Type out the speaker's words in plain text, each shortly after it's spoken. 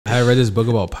I read this book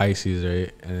about Pisces,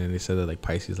 right? And then they said that like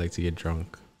Pisces like to get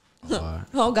drunk a lot.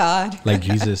 Oh God. Like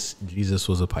Jesus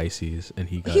was a Pisces and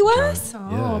he got was?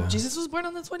 drunk. Oh, Yeah. Jesus was born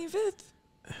on the 25th.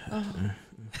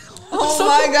 Oh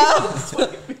my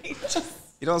God.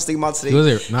 You don't think about today. He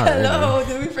was not Hello, really.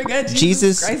 did we forget Jesus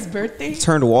Jesus Christ's birthday?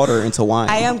 Turned water into wine.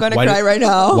 I am gonna Why cry do- right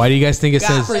now. Why do you guys think it God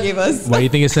says? forgive us. Why do you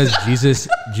think it says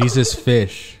Jesus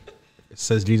fish? It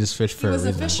says Jesus fish for He was a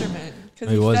a reason. fisherman. 'cause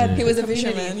No, he wasn't. fed He was a the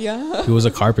community. fisherman. Yeah. He was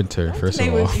a carpenter, first Play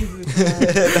of with all.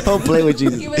 Jesus. Don't play with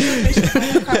Jesus. He was a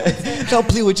fisherman. a carpenter. Don't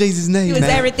play with Jesus' name. He was man.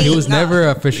 everything. He was never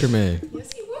a fisherman. Yes,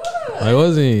 he was. Why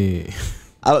wasn't he?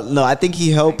 I don't know. I think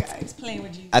he helped. Guys playing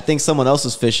with Jesus. I think someone else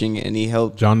was fishing and he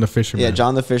helped. John the fisherman. Yeah,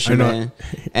 John the fisherman.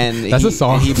 And That's a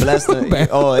song. and he blessed him.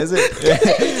 Oh, is it?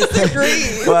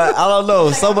 But I don't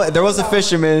know. Someone there was a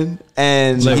fisherman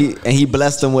and Like- he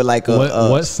blessed him with like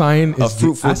What sign a is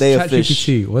fruitful ask day of fish.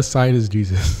 ChatGPT, what sign is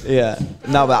Jesus? Yeah.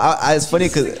 No, but it's funny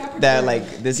because that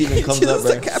like this even comes up, Jesus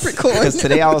a bro. Capricorn. Because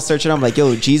today I was searching. I'm like,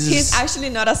 yo, Jesus. He's actually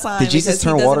not a sign. Did Jesus because he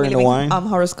turn doesn't water into believe wine? in,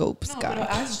 horoscopes, No, guys. but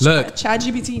ask Look.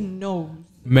 ChatGPT knows.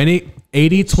 Many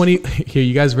 80 20 here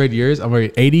you guys read yours. I'm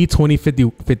ready. 80 20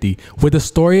 50 50. With the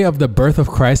story of the birth of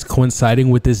Christ coinciding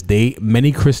with this date,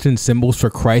 many Christian symbols for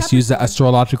Christ use the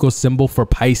astrological symbol for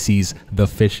Pisces, the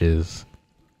fishes.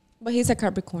 But he's a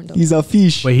Capricorn though. He's a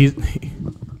fish. But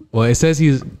well, it says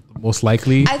he's most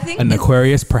likely I think an it's-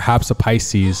 Aquarius, perhaps a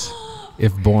Pisces,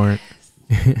 if born.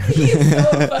 He's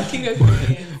so fucking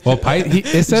Aquarian. Well,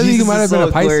 it says he Jesus might have is been so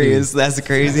a Pisces. Aquarius. That's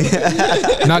crazy.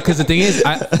 Not because the thing is,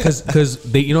 because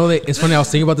it's funny. I was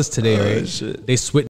thinking about this today, right? Shit. They switch.